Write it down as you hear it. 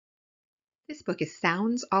This book is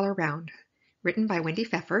Sounds All Around, written by Wendy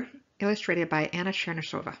Pfeffer, illustrated by Anna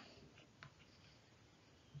Chernyshova.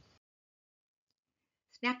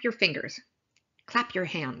 Snap your fingers, clap your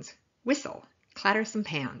hands, whistle, clatter some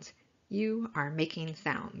pans. You are making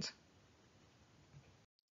sounds.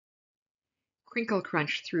 Crinkle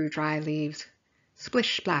crunch through dry leaves,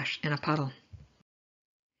 splish splash in a puddle.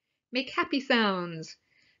 Make happy sounds,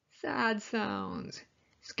 sad sounds,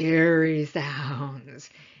 scary sounds,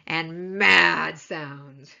 and mad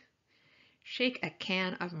sounds. Shake a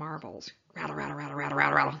can of marbles, rattle, rattle, rattle, rattle,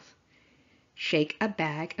 rattle, rattle. Shake a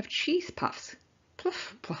bag of cheese puffs,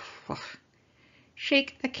 pluff, pluff, pluff.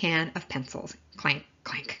 Shake a can of pencils, clank,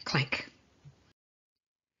 clank, clank.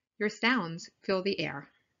 Your sounds fill the air.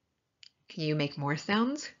 Can you make more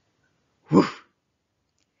sounds? Woof!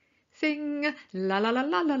 Sing la la la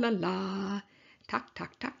la la la la, talk,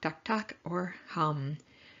 talk, talk, talk, talk, or hum.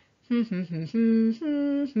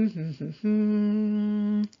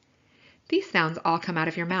 These sounds all come out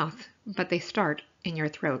of your mouth, but they start in your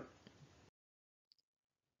throat.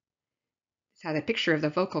 This has a picture of the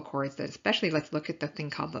vocal cords, that especially let's look at the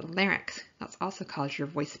thing called the larynx. That's also called your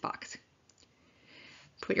voice box.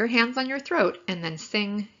 Put your hands on your throat and then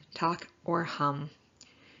sing, talk, or hum.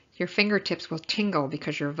 Your fingertips will tingle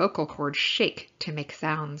because your vocal cords shake to make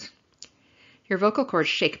sounds. Your vocal cords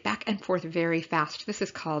shake back and forth very fast. This is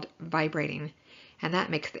called vibrating, and that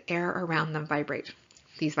makes the air around them vibrate.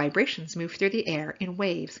 These vibrations move through the air in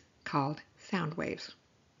waves called sound waves.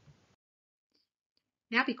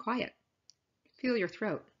 Now be quiet. Feel your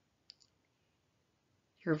throat.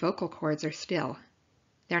 Your vocal cords are still.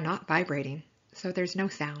 They're not vibrating, so there's no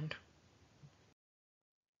sound.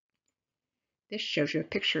 This shows you a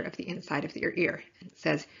picture of the inside of your ear. It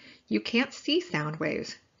says, you can't see sound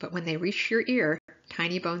waves, but when they reach your ear,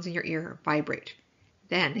 tiny bones in your ear vibrate.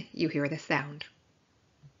 Then you hear the sound.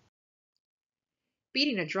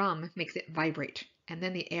 Beating a drum makes it vibrate, and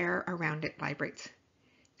then the air around it vibrates.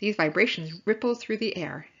 These vibrations ripple through the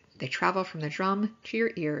air. They travel from the drum to your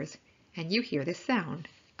ears, and you hear the sound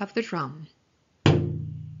of the drum.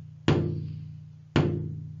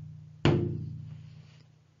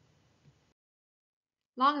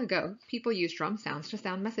 Long ago, people used drum sounds to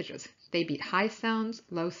sound messages. They beat high sounds,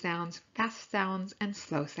 low sounds, fast sounds, and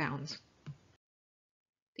slow sounds.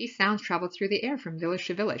 These sounds traveled through the air from village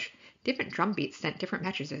to village. Different drum beats sent different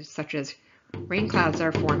messages, such as, rain clouds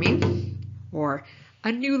are forming, or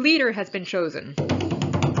a new leader has been chosen.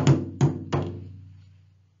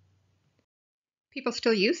 People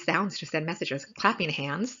still use sounds to send messages. Clapping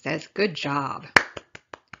hands says, good job.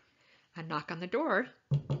 A knock on the door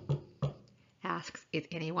asks, is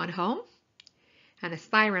anyone home? And a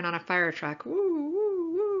siren on a fire truck, woo,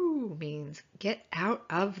 woo, woo, means get out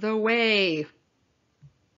of the way.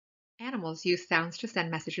 Animals use sounds to send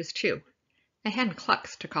messages too. A hen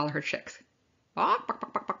clucks to call her chicks. Bawk, bawk,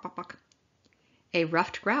 bawk, bawk, bawk, bawk. A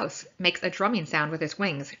ruffed grouse makes a drumming sound with his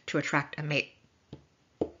wings to attract a mate.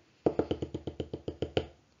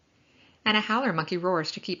 And a howler monkey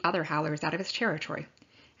roars to keep other howlers out of his territory.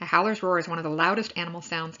 A howler's roar is one of the loudest animal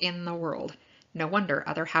sounds in the world. No wonder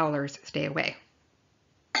other howlers stay away.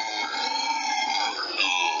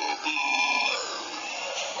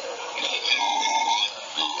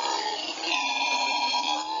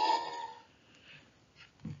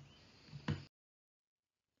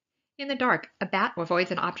 In the dark, a bat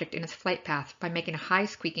avoids an object in its flight path by making high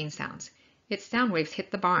squeaking sounds. Its sound waves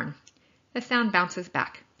hit the barn. The sound bounces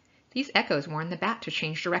back. These echoes warn the bat to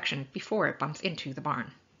change direction before it bumps into the barn.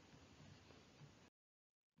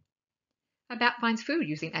 A bat finds food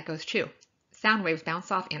using echoes too. Sound waves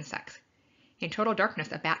bounce off insects. In total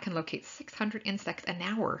darkness, a bat can locate 600 insects an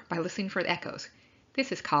hour by listening for the echoes.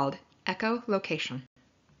 This is called echolocation.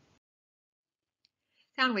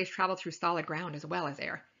 Sound waves travel through solid ground as well as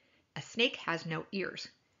air. A snake has no ears.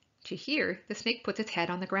 To hear, the snake puts its head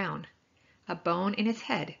on the ground. A bone in its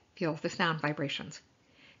head feels the sound vibrations.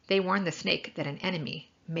 They warn the snake that an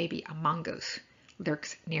enemy, maybe a mongoose,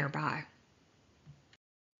 lurks nearby.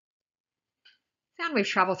 Sound waves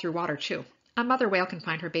travel through water too. A mother whale can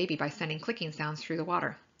find her baby by sending clicking sounds through the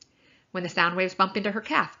water. When the sound waves bump into her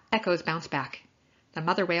calf, echoes bounce back. The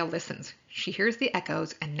mother whale listens. She hears the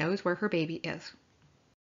echoes and knows where her baby is.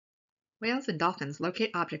 Whales and dolphins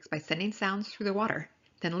locate objects by sending sounds through the water,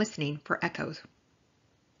 then listening for echoes.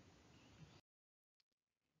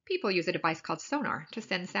 People use a device called sonar to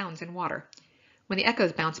send sounds in water. When the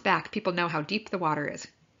echoes bounce back, people know how deep the water is.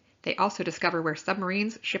 They also discover where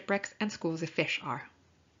submarines, shipwrecks, and schools of fish are.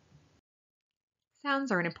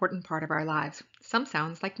 Sounds are an important part of our lives. Some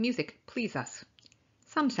sounds, like music, please us.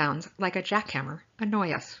 Some sounds, like a jackhammer,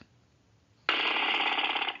 annoy us.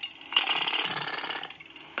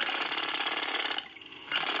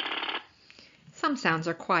 Some sounds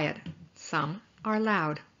are quiet, some are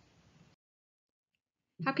loud.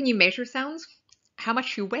 How can you measure sounds? How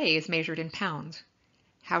much you weigh is measured in pounds.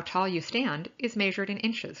 How tall you stand is measured in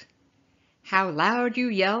inches. How loud you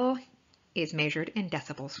yell is measured in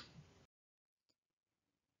decibels.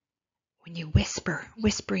 When you whisper,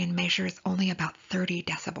 whispering measures only about 30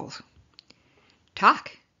 decibels.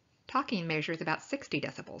 Talking measures about 60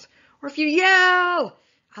 decibels. Or if you yell,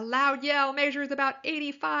 a loud yell measures about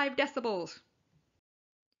 85 decibels.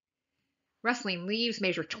 Rustling leaves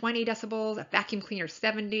measure 20 decibels, a vacuum cleaner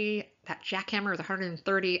 70, that jackhammer is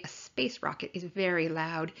 130, a space rocket is very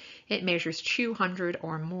loud. It measures 200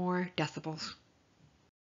 or more decibels.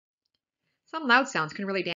 Some loud sounds can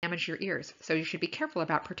really damage your ears, so you should be careful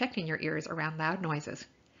about protecting your ears around loud noises.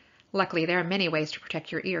 Luckily, there are many ways to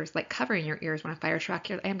protect your ears, like covering your ears when a fire truck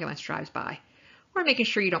or ambulance drives by, or making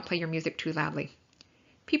sure you don't play your music too loudly.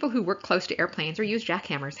 People who work close to airplanes or use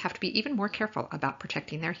jackhammers have to be even more careful about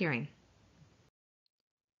protecting their hearing.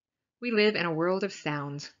 We live in a world of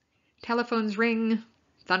sounds. Telephones ring,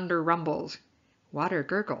 thunder rumbles, water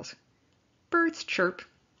gurgles, birds chirp,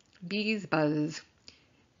 bees buzz,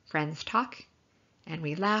 friends talk, and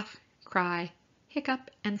we laugh, cry, hiccup,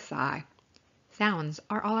 and sigh. Sounds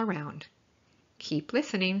are all around. Keep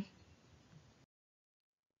listening.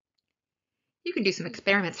 You can do some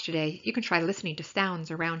experiments today. You can try listening to sounds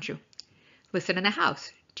around you. Listen in the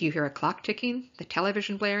house. Do you hear a clock ticking, the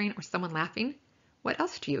television blaring, or someone laughing? What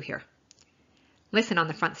else do you hear? Listen on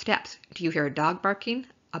the front steps. Do you hear a dog barking,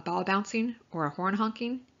 a ball bouncing, or a horn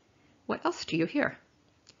honking? What else do you hear?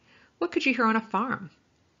 What could you hear on a farm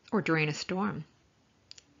or during a storm?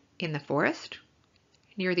 In the forest?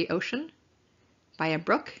 Near the ocean? By a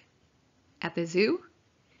brook? At the zoo?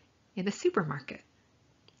 In the supermarket?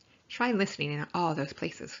 Try listening in all those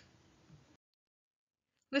places.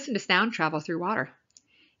 Listen to sound travel through water.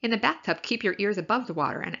 In the bathtub, keep your ears above the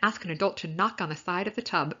water and ask an adult to knock on the side of the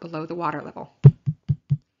tub below the water level.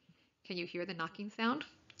 Can you hear the knocking sound?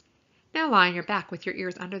 Now lie on your back with your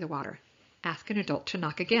ears under the water. Ask an adult to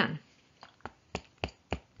knock again.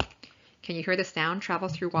 Can you hear the sound travel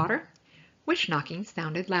through water? Which knocking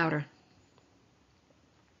sounded louder?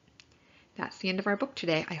 That's the end of our book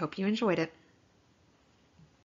today. I hope you enjoyed it.